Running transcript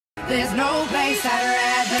There's no place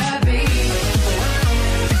I'd rather be.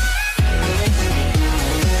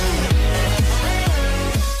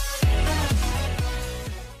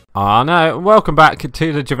 No, welcome back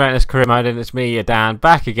to the Juventus career mode, and it's me, Dan,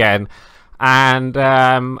 back again. And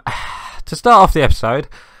to start off the episode,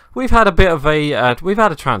 we've had a bit of a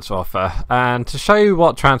transfer offer, and to show you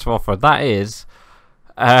what transfer offer that is,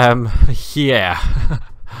 yeah,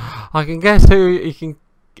 I can guess who you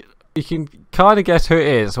can kind of guess who it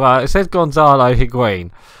is. Well, it says Gonzalo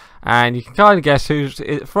Higuain, and you can kind of guess who's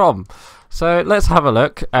it from. So let's have a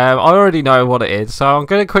look. I already know what it is, so I'm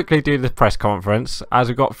going to quickly do the press conference as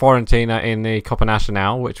we've got Fiorentina in the Coppa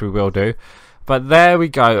Nacional, which we will do. But there we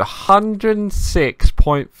go,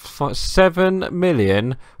 106.7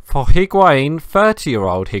 million for Higuain,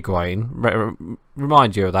 30-year-old Higuain.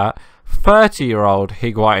 Remind you of that, 30-year-old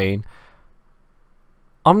Higuain.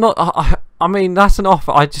 I'm not. I mean, that's an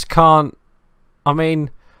offer. I just can't. I mean,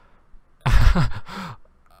 I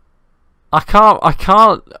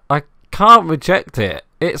can't reject it.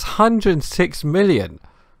 It's 106 million.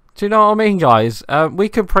 Do you know what I mean, guys? We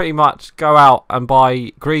could pretty much go out and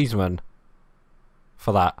buy Griezmann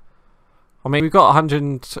for that. I mean, we've got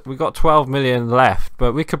 12 million left,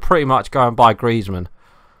 but we could pretty much go and buy Griezmann.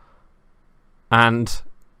 And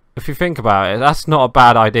if you think about it, that's not a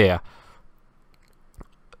bad idea.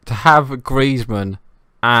 To have Griezmann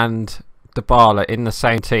and Dybala in the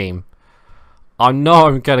same team. I know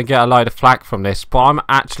I'm going to get a load of flack from this, but I'm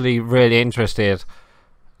actually really interested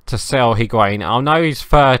to sell Higuain. I know he's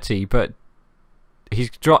 30, but he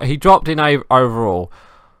dropped in overall.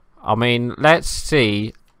 I mean, let's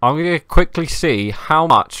see. I'm going to quickly see how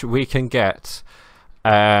much we can get.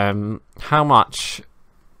 I'm going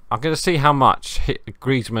to see how much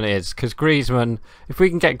Griezmann is, because Griezmann, if we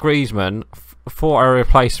can get Griezmann for a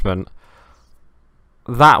replacement,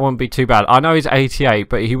 that wouldn't be too bad. I know he's 88,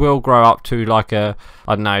 but he will grow up to like a,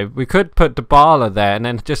 I don't know, we could put Dybala there, and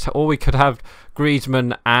then just, or we could have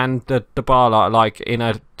Griezmann and Dybala like in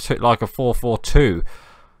a like a 4-4-2.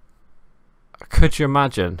 Could you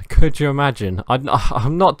imagine? Could you imagine?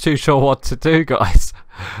 I'm not too sure what to do, guys.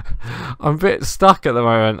 I'm a bit stuck at the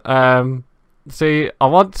moment. See, I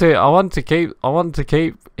want to keep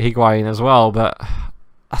Higuain as well, but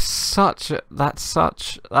that's such a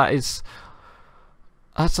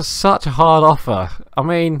hard offer. I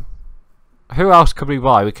mean, who else could we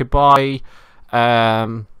buy? We could buy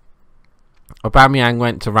Aubameyang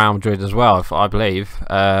went to Real Madrid as well, I believe.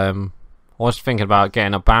 I was thinking about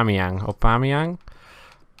getting Aubameyang.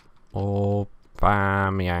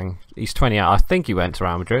 He's 28. I think he went to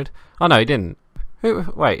Real Madrid. Oh no, he didn't.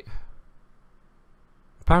 Wait.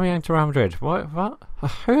 Aubameyang to Real Madrid. What?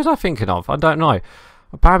 Who was I thinking of? I don't know.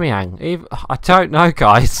 Aubameyang. I don't know,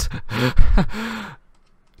 guys.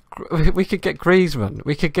 We could get Griezmann.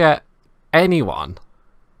 We could get anyone.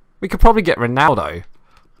 We could probably get Ronaldo.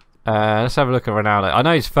 Let's have a look at Ronaldo. I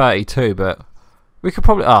know he's 32, but we could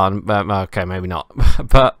probably. Oh, okay, maybe not.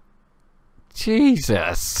 But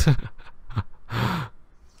Jesus,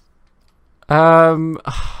 I'm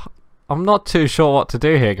not too sure what to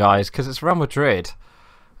do here, guys, because it's Real Madrid.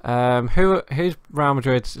 Who's Real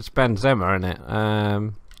Madrid? It's Benzema, isn't it?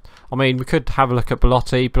 I mean, we could have a look at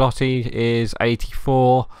Belotti. Belotti is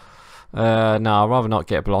 84. No, I'd rather not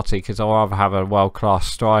get Belotti because I'd rather have a world-class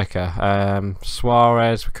striker.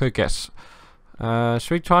 Suarez, we could get. Should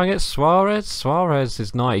we try and get Suarez? Suarez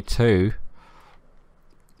is 92,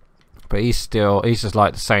 but he's just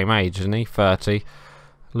like the same age, isn't he? 30.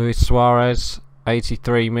 Luis Suarez,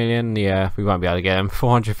 83 million. Yeah, we won't be able to get him.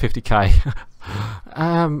 450k.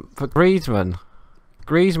 But Griezmann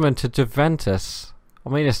to Juventus. I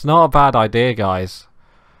mean, it's not a bad idea, guys.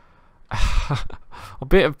 a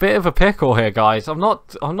bit of a pickle here, guys. I'm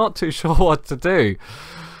not too sure what to do.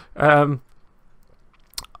 I'm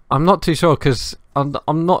not too sure because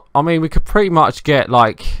I'm not. I mean, we could pretty much get,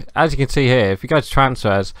 like, as you can see here, if you go to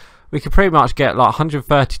transfers, we could pretty much get like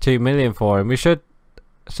 132 million for him. We should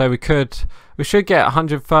get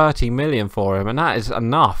 130 million for him, and that is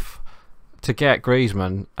enough to get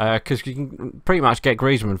Griezmann, because you can pretty much get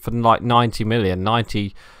Griezmann for like 90 million,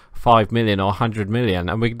 95 million or 100 million,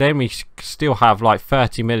 and we still have like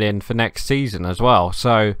 30 million for next season as well.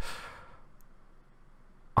 So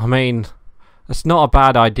I mean, it's not a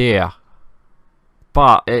bad idea,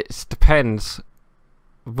 but it depends.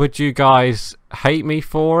 Would you guys hate me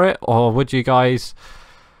for it, or would you guys?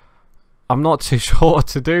 I'm not too sure what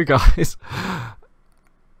to do, guys.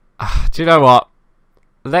 Do you know what?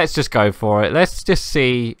 Let's just go for it. Let's just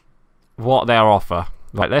see what their offer.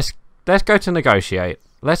 Right, let's go to negotiate.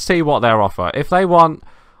 Let's see what their offer. If they want,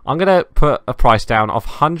 I'm gonna put a price down of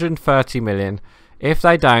 130 million. If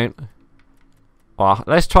they don't, well,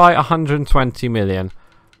 let's try 120 million.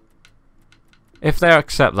 If they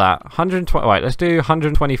accept that, 120. Wait, let's do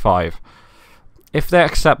 125. If they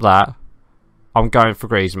accept that, I'm going for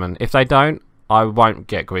Griezmann. If they don't, I won't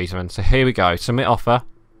get Griezmann. So here we go. Submit offer.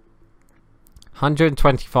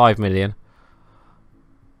 125 million.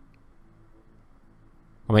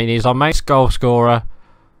 I mean, he's our main goal scorer.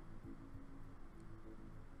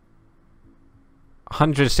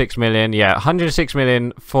 106 million. Yeah, 106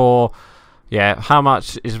 million for... Yeah, how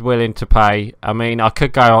much is willing to pay? I mean, I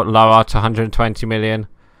could go lower to 120 million.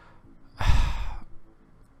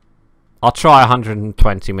 I'll try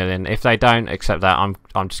 120 million. If they don't accept that, I'm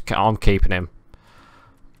keeping him.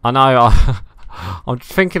 I know I'm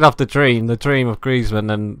thinking of the dream of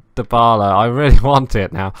Griezmann and Dybala. I really want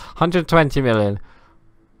it now. 120 million.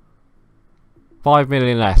 5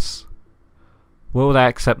 million less. Will they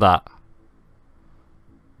accept that?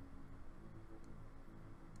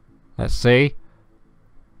 Let's see.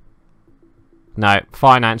 No,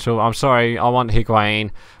 financial. I'm sorry, I want Higuain,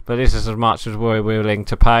 but this is as much as we're willing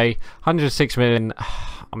to pay. 106 million.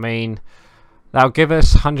 I mean, that'll give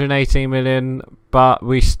us 118 million, but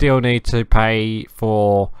we still need to pay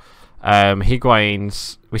for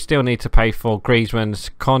Higuain's. We still need to pay for Griezmann's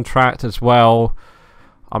contract as well.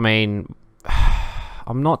 I mean,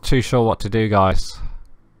 I'm not too sure what to do, guys.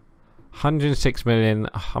 106 million.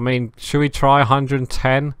 I mean, should we try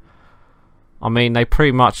 110? I mean, they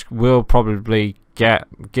pretty much will probably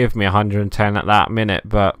give me 110 at that minute,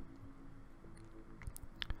 but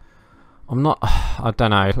I'm not. I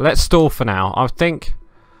don't know. Let's stall for now. I think.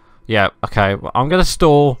 Yeah. Okay. I'm gonna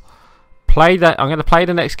stall. Play that. I'm gonna play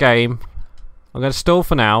the next game. I'm gonna stall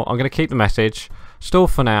for now. I'm gonna keep the message. Stall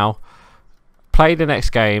for now. Play the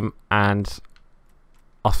next game, and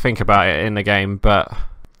I'll think about it in the game. But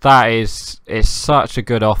that is such a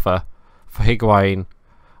good offer for Higuain.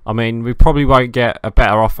 I mean, we probably won't get a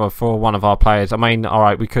better offer for one of our players. I mean,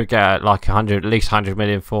 alright, we could get like 100, at least 100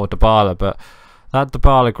 million for Dybala, but that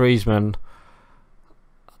Dybala Griezmann,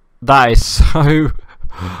 that is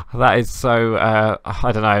so, I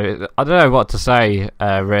don't know what to say,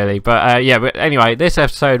 really. But yeah, but anyway, this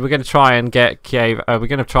episode we're going to try and get Kiev. We're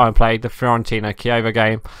going to try and play the Fiorentina Kiev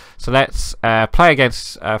game. So let's play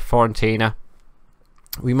against Fiorentina.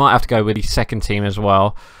 We might have to go with the second team as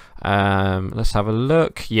well. Let's have a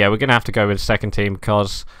look. Yeah, we're gonna have to go with the second team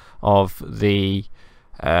because of the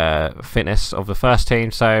fitness of the first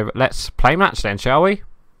team. So let's play match then, shall we?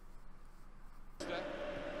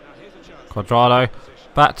 Quadrado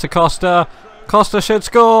back to Costa. Costa should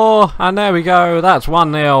score, and there we go. That's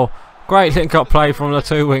 1-0. Great link-up play from the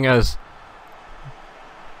two wingers.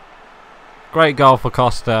 Great goal for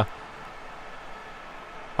Costa.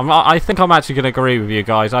 I think I'm actually going to agree with you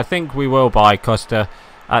guys. I think we will buy Costa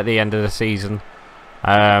at the end of the season,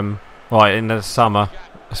 right, in the summer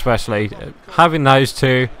especially. Having those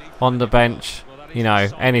two on the bench, you know,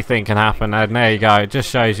 anything can happen, and there you go. It just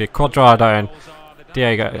shows you Quadrado and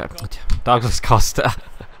Douglas Costa.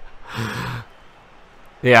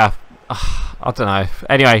 Yeah, I don't know.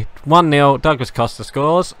 Anyway, 1-0, Douglas Costa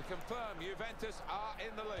scores.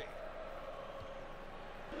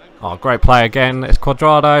 Oh, great play again. It's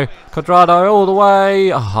Quadrado. Quadrado all the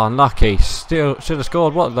way. Oh, unlucky. Still should have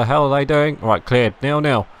scored. What the hell are they doing? Right, cleared.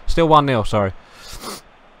 0-0. Still 1-0, sorry.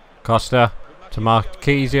 Costa to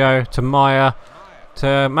Marquisio, to Maya, to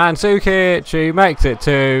Mandzukic, who makes it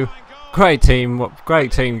 2. Great team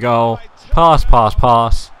goal. Pass to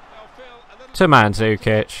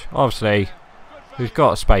Mandzukic. Obviously, who's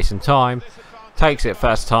got space and time. Takes it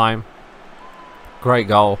first time. Great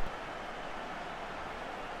goal.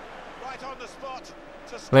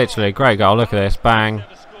 Literally, great goal. Look at this. Bang,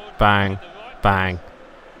 bang, bang.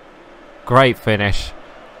 Great finish.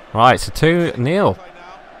 Right, so 2-0.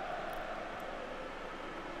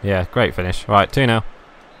 Yeah, great finish. Right, 2-0.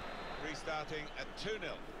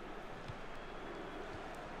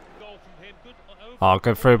 Oh,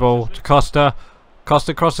 good through ball to Costa.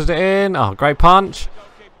 Costa crosses it in. Oh, great punch.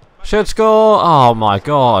 Should score. Oh my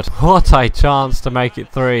god. What a chance to make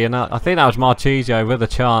it 3. And I think that was Marchisio with a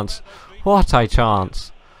chance. What a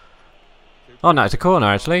chance. Oh no, it's a corner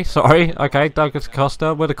actually. Sorry. Okay, Douglas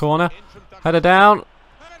Costa with a corner. Header down.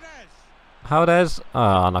 Haldez.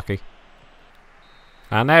 Oh, unlucky.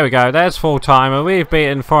 And there we go. There's full time, and we've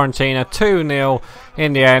beaten Fiorentina 2-0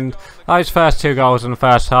 in the end. Those first 2 goals in the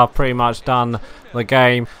first half pretty much done the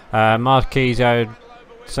game. Marquisio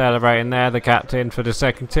celebrating there, the captain for the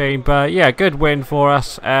second team. But yeah, good win for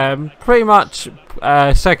us. Pretty much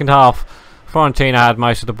second half, Fiorentina had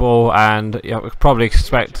most of the ball, and you know, probably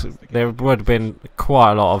expect there would have been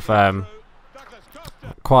quite a lot of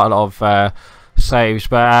saves.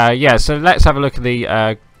 But yeah, so let's have a look at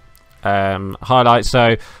the highlights.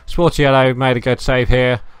 So Sportiello made a good save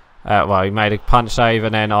here. Well, he made a punch save,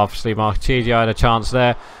 and then obviously Marchisio had a chance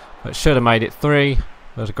there, but should have made it 3. It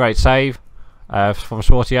was a great save from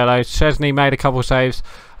Sportiello. Szczesny made a couple saves.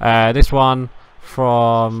 This one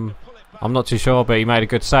from, I'm not too sure, but he made a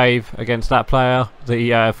good save against that player,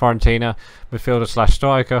 the Fiorentina midfielder slash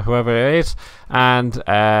striker, whoever it is. And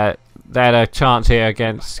they had a chance here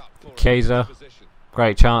against Chiesa.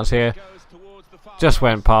 Great chance here. Just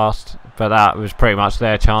went past, but that was pretty much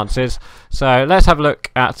their chances. So let's have a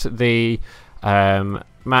look at the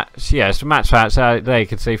match. Yes, match facts. There you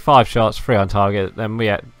can see 5 shots, 3 on target. Then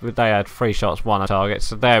they had 3 shots, 1 on target.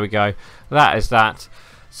 So there we go. That is that.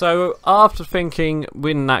 So after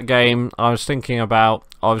winning that game, I was thinking about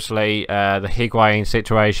obviously the Higuain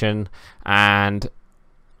situation, and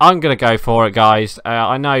I'm gonna go for it, guys.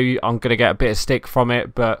 I know I'm gonna get a bit of stick from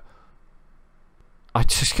it, but I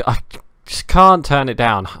just can't turn it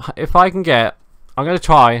down. If I can get, I'm gonna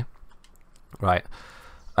try. Right.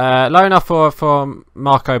 Low enough for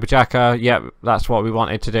Marco Bajaka. Yep, that's what we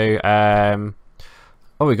wanted to do.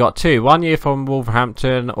 Oh, we got 2. 1 year from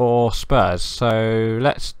Wolverhampton or Spurs. So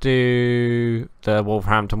let's do the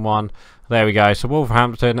Wolverhampton one. There we go. So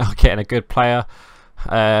Wolverhampton are getting a good player.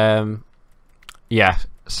 Yeah.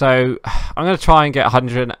 So I'm going to try and get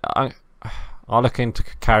 100. I'll look into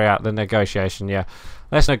carry out the negotiation. Yeah.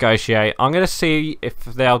 Let's negotiate. I'm going to see if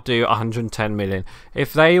they'll do 110 million.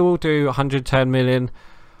 If they will do 110 million,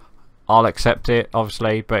 I'll accept it,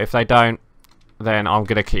 obviously. But if they don't, then I'm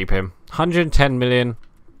going to keep him. 110 million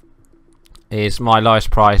is my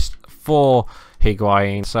lowest price for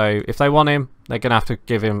Higuain. So if they want him, they're going to have to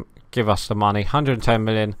give us the money. 110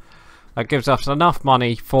 million. That gives us enough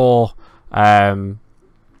money for Griezmann,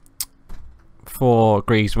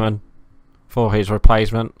 for his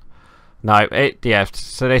replacement. No, yeah.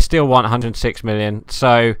 So they still want 106 million.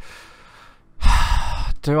 So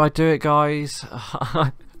do I do it, guys?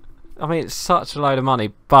 I mean, it's such a load of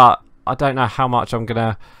money, but I don't know how much I'm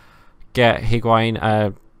gonna get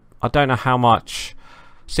Higuain. I don't know how much.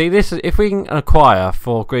 See, this is, if we can acquire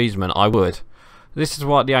for Griezmann, I would. This is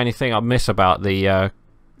what the only thing I miss about the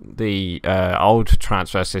old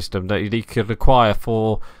transfer system, that you could acquire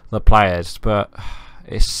for the players, but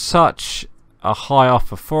it's such a high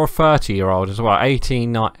offer for a 30-year-old as well,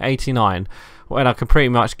 89, when I can pretty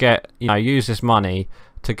much get, use this money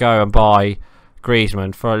to go and buy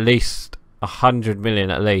Griezmann for at least 100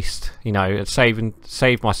 million at least,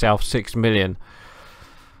 save myself 6 million.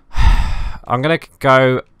 I'm gonna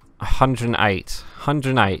go 108.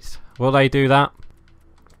 Will they do that?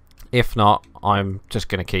 If not, I'm just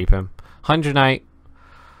gonna keep him. 108.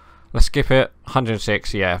 Let's skip it.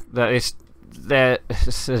 106. Yeah, that is there.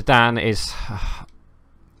 Sedan is.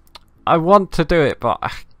 I want to do it, but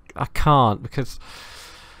I can't, because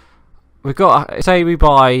we've got. Say we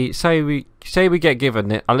get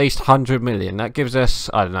given at least 100 million. That gives us,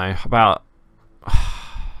 I don't know, about.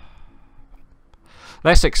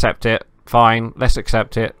 Let's accept it. Fine. Let's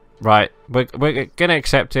accept it. Right. We're gonna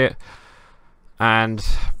accept it, and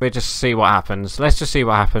we'll just see what happens. Let's just see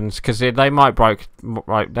what happens, because they might break.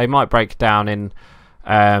 Right. They might break down in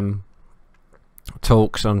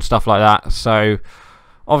talks and stuff like that. So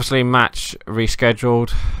obviously match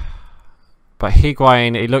rescheduled. But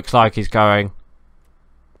Higuain, it looks like he's going.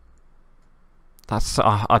 That's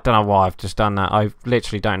I don't know why I've just done that. I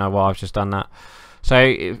literally don't know why I've just done that.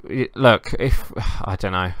 So look, if I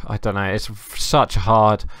don't know, it's such a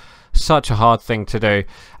hard thing to do,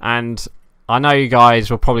 and I know you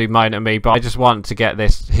guys will probably moan at me, but I just want to get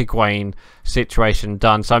this Higuain situation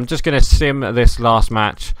done. So I'm just going to sim this last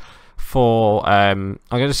match for I'm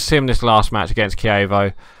going to sim this last match against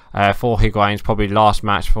Chievo for Higuain's probably last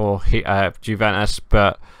match for Juventus,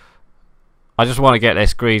 but I just want to get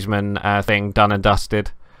this Griezmann thing done and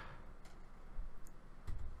dusted.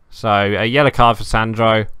 So a yellow card for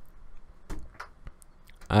Sandro.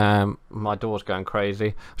 My door's going crazy.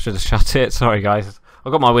 I should have shut it. Sorry, guys.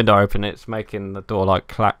 I've got my window open. It's making the door like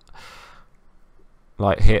clack,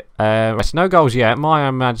 like hit. It's no goals yet.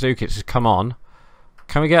 Mayan Mandzukic has come on.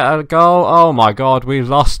 Can we get a goal? Oh my God, we've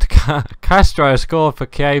lost. Castro scored for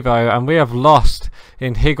Chievo, and we have lost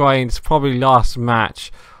in Higuain's probably last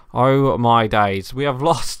match. Oh my days, we have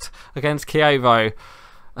lost against Chievo.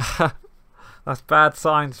 That's bad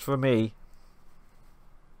signs for me.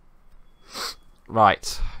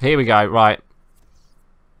 Right, here we go. Right.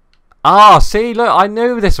 Ah, see, look, I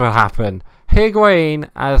knew this would happen. Higuain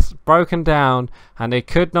has broken down, and they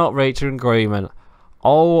could not reach an agreement.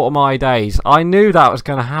 Oh my days, I knew that was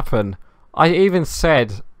going to happen. I even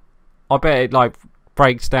said, I bet it like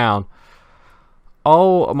breaks down.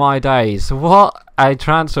 Oh my days, what a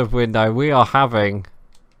transfer window we are having.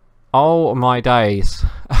 Oh my days.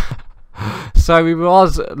 So we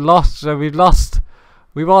was losing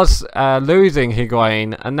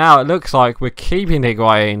Higuain, and now it looks like we're keeping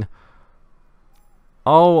Higuain.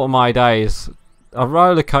 Oh my days, a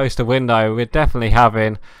roller coaster window we're definitely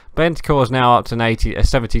having. Bentancur's now up to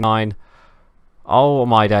 79. Oh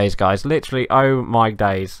my days, guys, literally oh my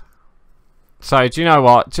days. So do you know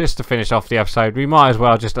what, just to finish off the episode, we might as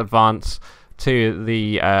well just advance to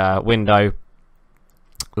the window,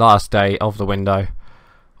 last day of the window.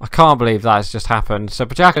 I can't believe that's just happened. So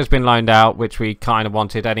Bajaka's been loaned out, which we kind of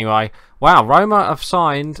wanted anyway. Wow, Roma have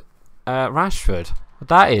signed Rashford.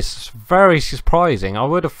 That is very surprising. I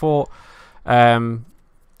would have thought Man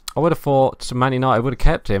United would have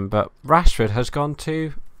kept him, but Rashford has gone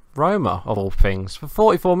to Roma of all things for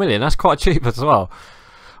 44 million. That's quite cheap as well.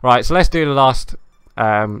 Right, so let's do the last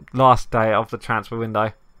day of the transfer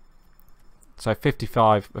window. So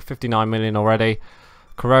 59 million already.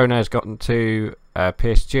 Corona has gotten to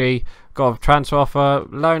PSG. Got a transfer offer,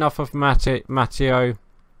 loan offer from Matteo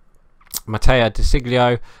De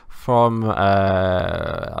Siglio from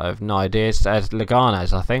I have no idea. It's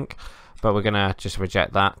Leganes, I think, but we're gonna just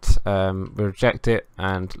reject that. We reject it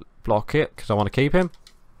and block it because I want to keep him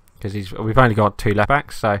because we've only got 2 left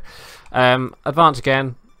backs. So advance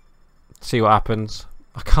again, see what happens.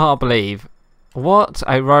 I can't believe what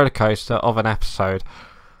a roller coaster of an episode.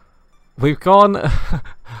 We've gone.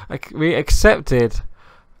 We accepted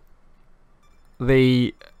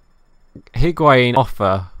the Higuain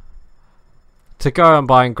offer to go and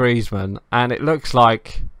buy Griezmann, and it looks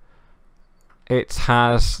like it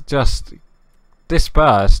has just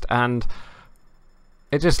dispersed, and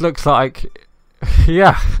it just looks like,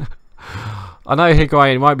 yeah. I know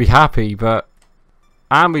Higuain won't be happy,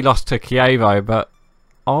 and we lost to Chievo, but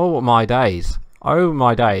oh my days, oh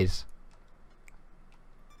my days.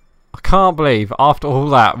 I can't believe after all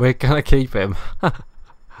that we're gonna keep him.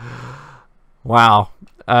 Wow.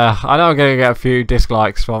 I know I'm gonna get a few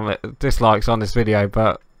dislikes on this video,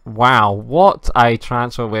 but wow, what a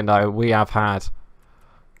transfer window we have had.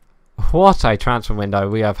 What a transfer window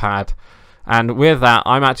we have had. And with that,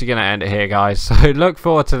 I'm actually going to end it here, guys. So look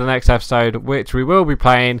forward to the next episode, which we will be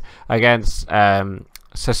playing against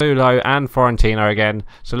Sassuolo and Fiorentina again.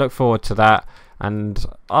 So look forward to that. And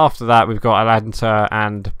after that, we've got Atalanta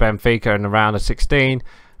and Benfica in the round of 16.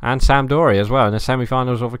 And Sampdoria as well in the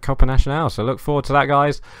semi-finals of the Coppa Nacional. So look forward to that,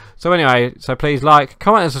 guys. So anyway, so please like,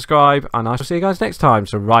 comment and subscribe. And I shall see you guys next time.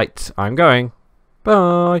 So right, I'm going.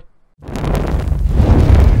 Bye.